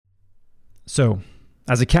So,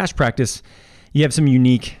 as a cash practice, you have some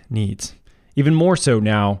unique needs, even more so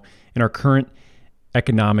now in our current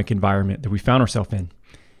economic environment that we found ourselves in.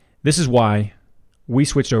 This is why we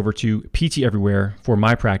switched over to PT Everywhere for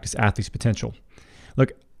my practice, Athletes Potential.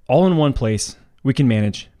 Look, all in one place, we can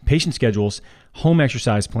manage patient schedules, home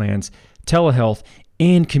exercise plans, telehealth,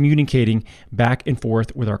 and communicating back and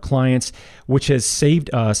forth with our clients, which has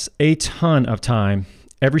saved us a ton of time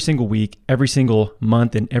every single week, every single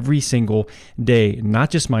month, and every single day,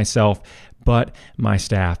 not just myself, but my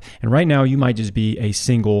staff. And right now you might just be a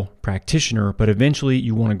single practitioner, but eventually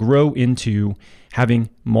you want to grow into having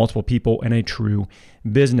multiple people and a true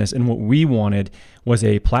business. And what we wanted was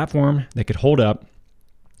a platform that could hold up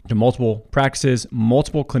to multiple practices,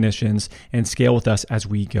 multiple clinicians, and scale with us as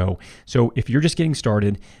we go. So if you're just getting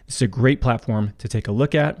started, this is a great platform to take a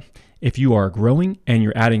look at. If you are growing and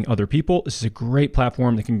you're adding other people, this is a great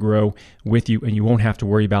platform that can grow with you and you won't have to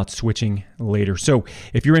worry about switching later. So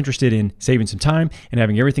if you're interested in saving some time and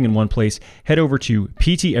having everything in one place, head over to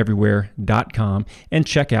pteverywhere.com and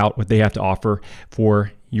check out what they have to offer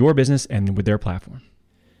for your business and with their platform.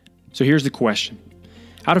 So here's the question.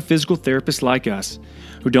 How do physical therapists like us,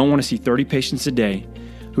 who don't want to see 30 patients a day,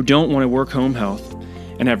 who don't want to work home health,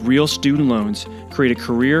 and have real student loans, create a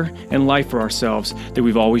career and life for ourselves that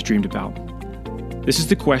we've always dreamed about? This is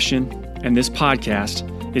the question, and this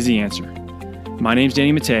podcast is the answer. My name's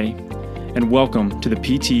Danny Mattei, and welcome to the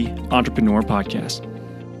PT Entrepreneur Podcast.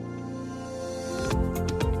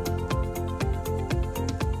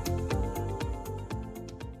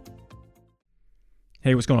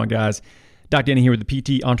 Hey, what's going on, guys? Dr. Danny here with the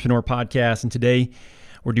PT Entrepreneur Podcast, and today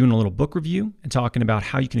we're doing a little book review and talking about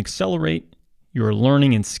how you can accelerate your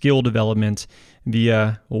learning and skill development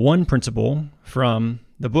via one principle from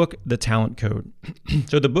the book, The Talent Code.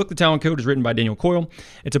 So the book, The Talent Code, is written by Daniel Coyle.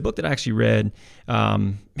 It's a book that I actually read,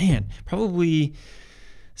 probably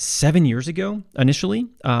 7 years ago initially.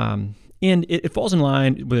 And it falls in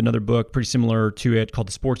line with another book pretty similar to it called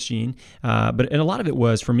The Sports Gene. And a lot of it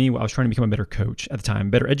was, for me, I was trying to become a better coach at the time,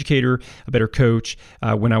 better educator, a better coach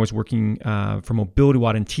when I was working for Mobility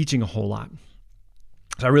Watt and teaching a whole lot.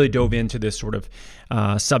 So I really dove into this sort of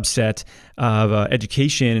subset of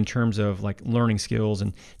education in terms of like learning skills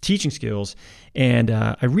and teaching skills. And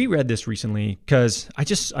I reread this recently because I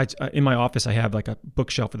in my office, I have like a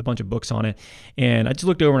bookshelf with a bunch of books on it. And I just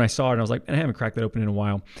looked over and I saw it and I was like, I haven't cracked that open in a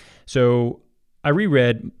while. So I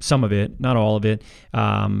reread some of it, not all of it,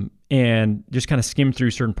 and just kind of skimmed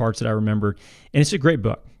through certain parts that I remembered. And it's a great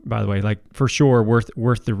book, by the way, like for sure,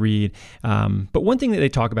 worth the read. But one thing that they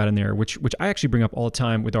talk about in there, which I actually bring up all the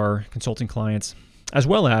time with our consulting clients, as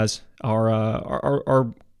well as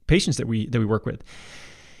our patients that we work with,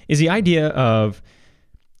 is the idea of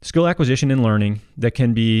skill acquisition and learning that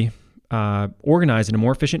can be organized in a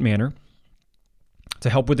more efficient manner to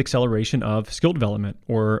help with acceleration of skill development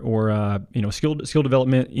or skill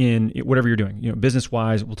development in whatever you're doing, business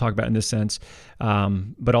wise, we'll talk about in this sense,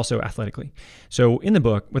 but also athletically. So in the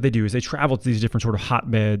book, what they do is they travel to these different sort of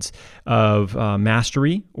hotbeds of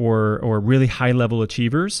mastery or really high level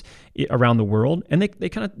achievers around the world, and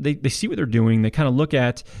they see what they're doing. They kind of look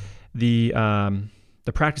at the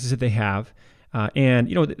practices that they have, and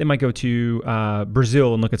they might go to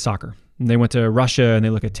Brazil and look at soccer. And they went to Russia and they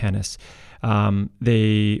look at tennis.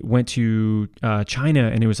 They went to China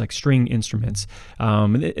and it was like string instruments.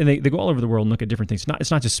 And they go all over the world and look at different things.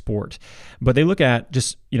 It's not just sport, but they look at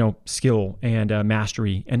just, skill and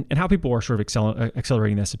mastery and how people are sort of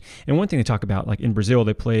accelerating this. And one thing they talk about, like in Brazil,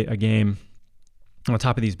 they play a game on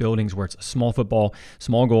top of these buildings where it's small football,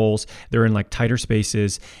 small goals. They're in like tighter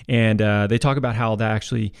spaces. And they talk about how that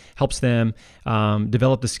actually helps them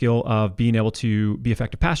develop the skill of being able to be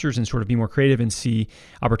effective passers and sort of be more creative and see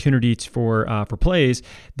opportunities for plays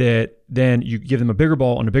that then you give them a bigger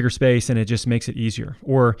ball on a bigger space and it just makes it easier.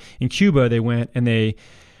 Or in Cuba, they went and they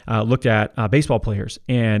looked at baseball players,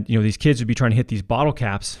 and these kids would be trying to hit these bottle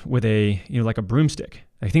caps with like a broomstick.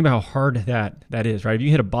 Like think about how hard that is, right? If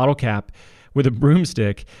you hit a bottle cap with a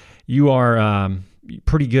broomstick, you are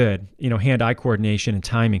pretty good, hand-eye coordination and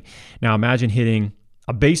timing. Now imagine hitting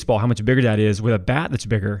a baseball, how much bigger that is with a bat that's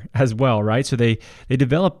bigger as well, right? So they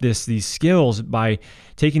develop these skills by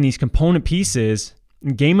taking these component pieces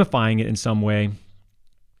and gamifying it in some way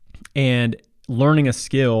and learning a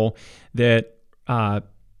skill that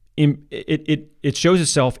it shows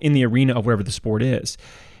itself in the arena of wherever the sport is.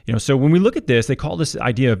 So when we look at this, they call this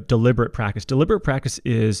idea of deliberate practice. Deliberate practice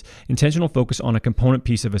is intentional focus on a component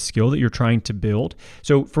piece of a skill that you're trying to build.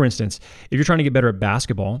 So for instance, if you're trying to get better at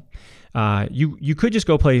basketball, you could just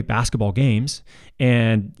go play basketball games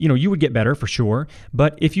and, you would get better for sure.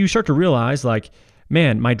 But if you start to realize like,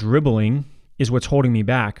 man, my dribbling is what's holding me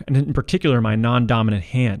back, and in particular, my non-dominant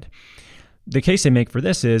hand. The case they make for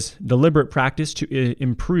this is deliberate practice to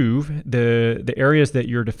improve the areas that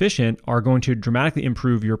you're deficient are going to dramatically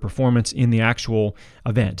improve your performance in the actual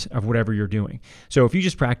event of whatever you're doing. So if you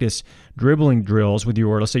just practice dribbling drills with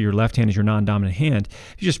let's say your left hand is your non-dominant hand,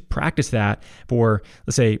 if you just practice that for,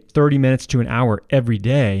 let's say, 30 minutes to an hour every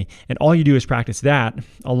day, and all you do is practice that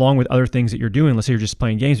along with other things that you're doing, let's say you're just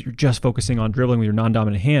playing games, you're just focusing on dribbling with your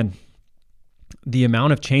non-dominant hand, the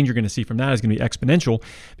amount of change you're going to see from that is going to be exponential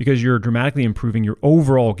because you're dramatically improving your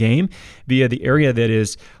overall game via the area that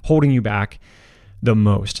is holding you back the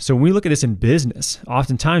most. So when we look at this in business,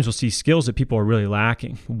 oftentimes we'll see skills that people are really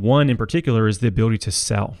lacking. One in particular is the ability to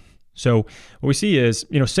sell. So what we see is,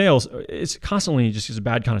 sales, it's constantly just a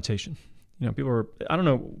bad connotation. People I don't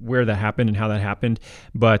know where that happened and how that happened,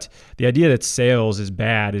 but the idea that sales is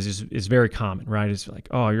bad is very common, right? It's like,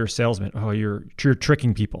 oh, you're a salesman. Oh, you're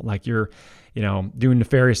tricking people. Like you're, doing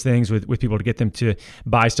nefarious things with people to get them to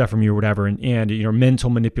buy stuff from you or whatever, and mental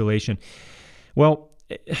manipulation. Well,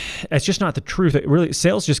 it's just not the truth. Really,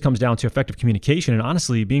 sales just comes down to effective communication. And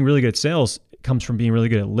honestly, being really good at sales comes from being really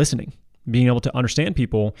good at listening, being able to understand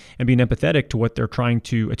people and being empathetic to what they're trying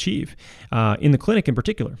to achieve. In the clinic in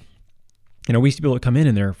particular, we see people that come in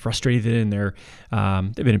and they're frustrated and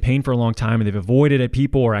they've been in pain for a long time and they've avoided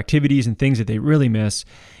people or activities and things that they really miss.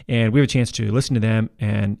 And we have a chance to listen to them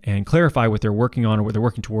and clarify what they're working on or what they're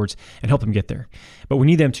working towards and help them get there. But we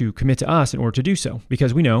need them to commit to us in order to do so,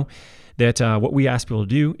 because we know that what we ask people to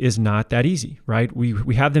do is not that easy, right?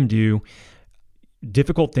 We have them do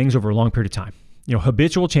difficult things over a long period of time.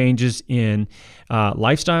 Habitual changes in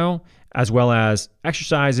lifestyle, as well as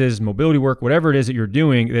exercises, mobility work, whatever it is that you're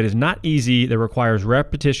doing that is not easy, that requires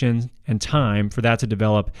repetition and time for that to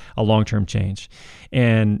develop a long-term change.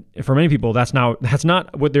 And for many people, that's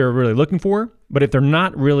not what they're really looking for. But if they're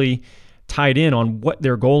not really tied in on what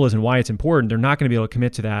their goal is and why it's important, they're not going to be able to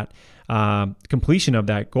commit to that completion of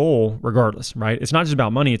that goal regardless, right? It's not just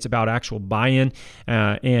about money. It's about actual buy-in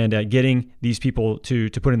and getting these people to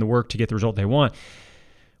put in the work to get the result they want,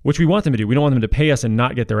 which we want them to do. We don't want them to pay us and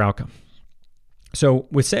not get their outcome. So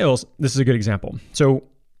with sales, this is a good example. So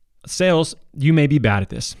sales, you may be bad at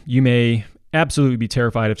this. You may absolutely be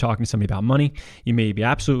terrified of talking to somebody about money. You may be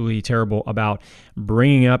absolutely terrible about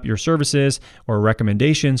bringing up your services or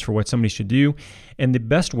recommendations for what somebody should do. And the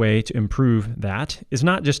best way to improve that is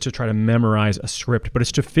not just to try to memorize a script, but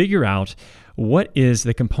it's to figure out what is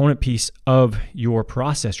the component piece of your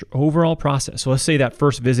process, your overall process. So let's say that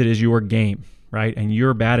first visit is your game, right? And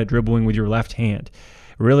you're bad at dribbling with your left hand.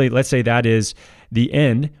 Really, let's say that is the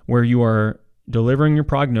end where you are delivering your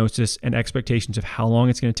prognosis and expectations of how long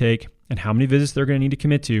it's going to take and how many visits they're going to need to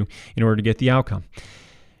commit to in order to get the outcome.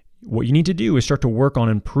 What you need to do is start to work on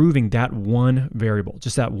improving that one variable,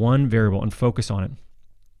 just that one variable, and focus on it.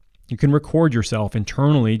 You can record yourself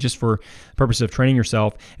internally just for the purpose of training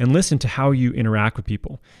yourself and listen to how you interact with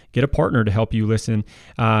people. Get a partner to help you listen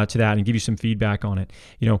to that and give you some feedback on it.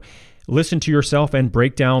 Listen to yourself and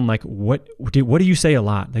break down, like, what do you say a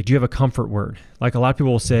lot? Like, do you have a comfort word? Like, a lot of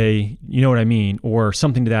people will say, you know what I mean, or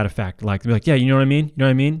something to that effect. Like, they'll be like, yeah, you know what I mean? You know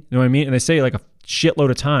what I mean? You know what I mean? And they say it like a shitload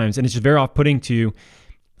of times, and it's just very off-putting to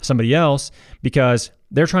somebody else because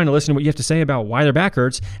they're trying to listen to what you have to say about why their back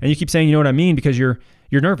hurts, and you keep saying, you know what I mean, because you're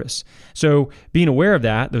nervous. So being aware of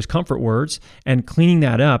that, those comfort words, and cleaning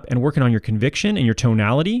that up and working on your conviction and your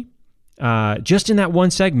tonality, just in that one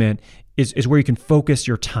segment is where you can focus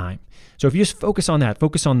your time. So if you just focus on that,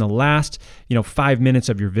 focus on the last 5 minutes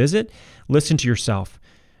of your visit, listen to yourself.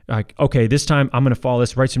 Like, okay, this time I'm going to follow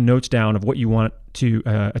this, write some notes down of what you want to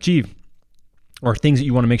achieve or things that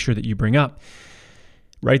you want to make sure that you bring up.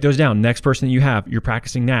 Write those down. Next person that you have, you're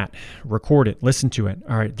practicing that. Record it. Listen to it.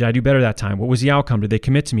 All right, did I do better that time? What was the outcome? Did they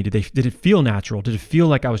commit to me? Did it feel natural? Did it feel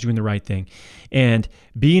like I was doing the right thing? And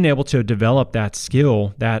being able to develop that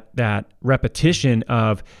skill, that repetition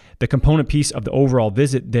of the component piece of the overall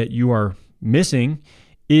visit that you are missing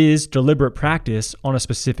is deliberate practice on a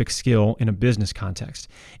specific skill in a business context.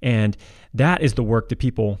 And that is the work that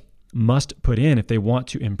people must put in if they want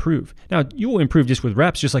to improve. Now, you will improve just with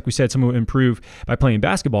reps, just like we said, some will improve by playing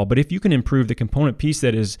basketball. But if you can improve the component piece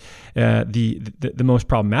that is the most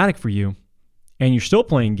problematic for you, and you're still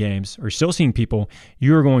playing games or still seeing people,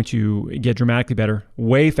 you're going to get dramatically better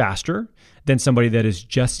way faster than somebody that is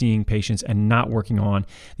just seeing patients and not working on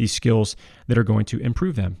these skills that are going to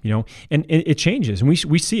improve them. And it changes, and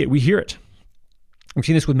we see it, we hear it. We've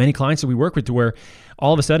seen this with many clients that we work with, to where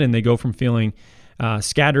all of a sudden they go from feeling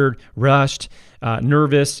scattered, rushed,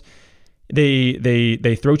 nervous,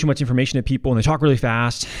 they throw too much information at people and they talk really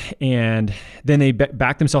fast, and then they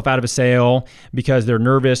back themselves out of a sale because they're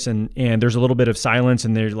nervous and there's a little bit of silence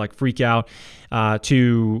and they're like freak out,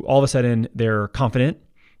 to all of a sudden they're confident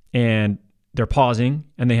and they're pausing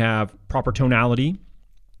and they have proper tonality,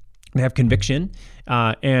 they have conviction,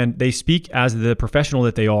 and they speak as the professional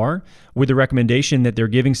that they are with the recommendation that they're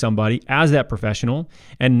giving somebody as that professional,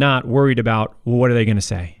 and not worried about, well, what are they going to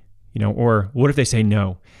say? Or what if they say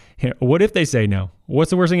no? What if they say no?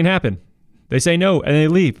 What's the worst thing that can happen? They say no and they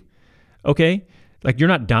leave. Okay. Like, you're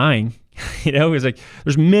not dying. It's like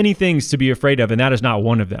there's many things to be afraid of, and that is not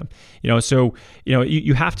one of them. So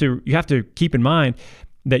you have to keep in mind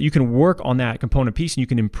that you can work on that component piece and you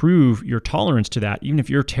can improve your tolerance to that, even if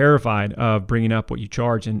you're terrified of bringing up what you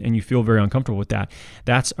charge and you feel very uncomfortable with that.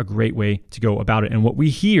 That's a great way to go about it. And what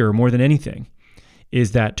we hear more than anything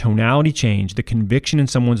is that tonality change, the conviction in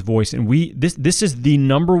someone's voice. And this is the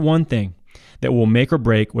number one thing that will make or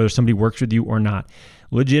break whether somebody works with you or not.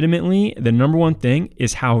 Legitimately, the number one thing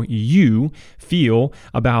is how you feel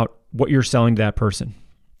about what you're selling to that person.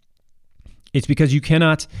 It's because you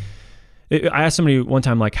cannot. I asked somebody one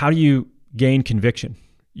time, like, how do you gain conviction?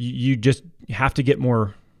 You just have to get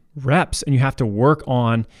more reps, and you have to work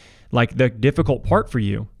on like the difficult part for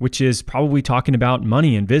you, which is probably talking about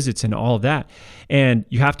money and visits and all of that. And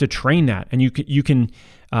you have to train that. And you can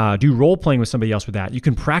do role playing with somebody else with that. You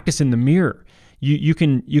can practice in the mirror. You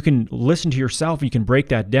can listen to yourself. You can break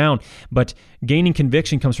that down. But gaining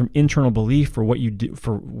conviction comes from internal belief for what you do.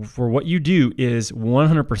 For what you do is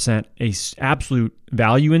 100% a absolute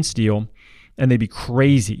value and steal. And they'd be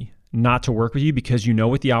crazy not to work with you because you know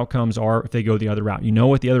what the outcomes are if they go the other route. You know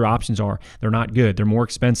what the other options are. They're not good. They're more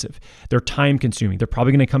expensive. They're time consuming. They're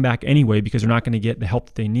probably going to come back anyway because they're not going to get the help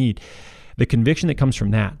that they need. The conviction that comes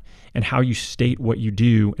from that and how you state what you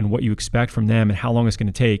do and what you expect from them and how long it's going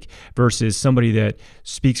to take versus somebody that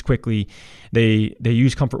speaks quickly. They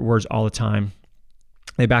use comfort words all the time.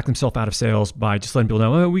 They back themselves out of sales by just letting people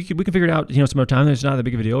know, oh, we can figure it out, some other time. It's not that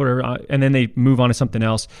big of a deal, or whatever. And then they move on to something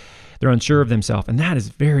else. They're unsure of themselves. And that is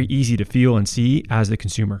very easy to feel and see as the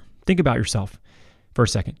consumer. Think about yourself for a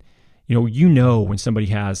second. When somebody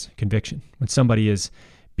has conviction, when somebody is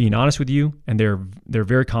being honest with you and they're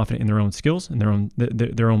very confident in their own skills and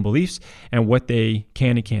their own beliefs and what they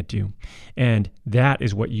can and can't do. And that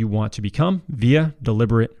is what you want to become via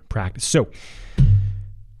deliberate practice. So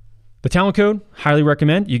the Talent Code, highly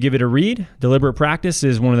recommend you give it a read. Deliberate practice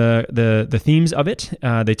is one of the themes of it.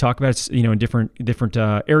 They talk about it, in different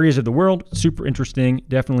areas of the world. Super interesting.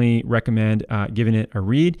 Definitely recommend giving it a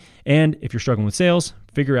read. And if you're struggling with sales,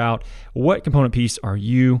 figure out what component piece are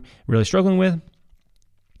you really struggling with,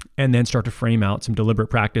 and then start to frame out some deliberate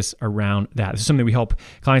practice around that. This is something we help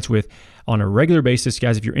clients with on a regular basis.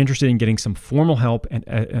 Guys, if you're interested in getting some formal help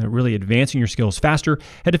and really advancing your skills faster,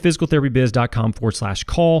 head to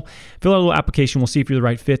physicaltherapybiz.com/call. Fill out a little application. We'll see if you're the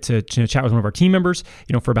right fit to chat with one of our team members.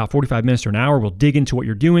 For about 45 minutes or an hour, we'll dig into what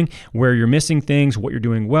you're doing, where you're missing things, what you're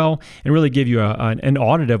doing well, and really give you an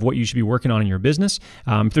audit of what you should be working on in your business.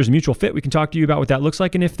 If there's a mutual fit, we can talk to you about what that looks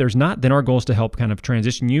like. And if there's not, then our goal is to help kind of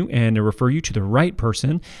transition you and to refer you to the right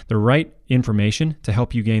person, the right information to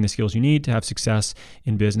help you gain the skills you need to have success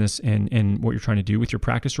in business and what you're trying to do with your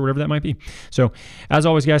practice or whatever that might be. So as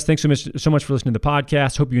always, guys, thanks so much for listening to the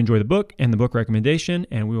podcast. Hope you enjoy the book and the book recommendation,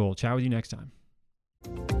 and we will chat with you next time.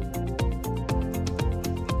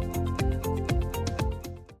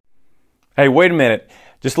 Hey, wait a minute.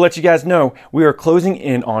 Just to let you guys know, we are closing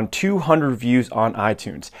in on 200 reviews on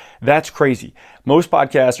iTunes. That's crazy. Most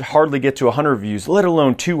podcasts hardly get to 100 reviews, let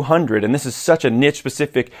alone 200. And this is such a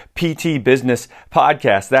niche-specific PT business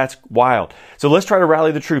podcast. That's wild. So let's try to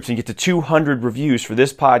rally the troops and get to 200 reviews for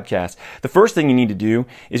this podcast. The first thing you need to do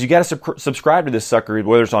is you got to subscribe to this sucker,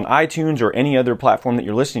 whether it's on iTunes or any other platform that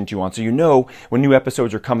you're listening to on, so you know when new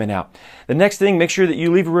episodes are coming out. The next thing, make sure that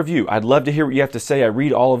you leave a review. I'd love to hear what you have to say. I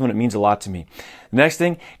read all of them. It means a lot to me. The next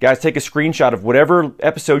thing, guys, take a screenshot of whatever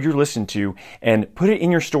episode you're listening to and put it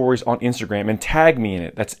in your stories on Instagram and tag me in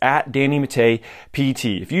it. That's at Danny Mattei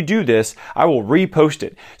PT. If you do this, I will repost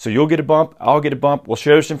it. So you'll get a bump, I'll get a bump. We'll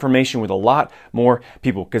share this information with a lot more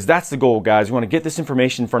people because that's the goal, guys. We want to get this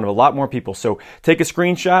information in front of a lot more people. So take a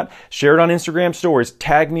screenshot, share it on Instagram stories,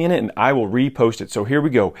 tag me in it, and I will repost it. So here we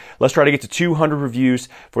go. Let's try to get to 200 reviews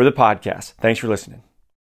for the podcast. Thanks for listening.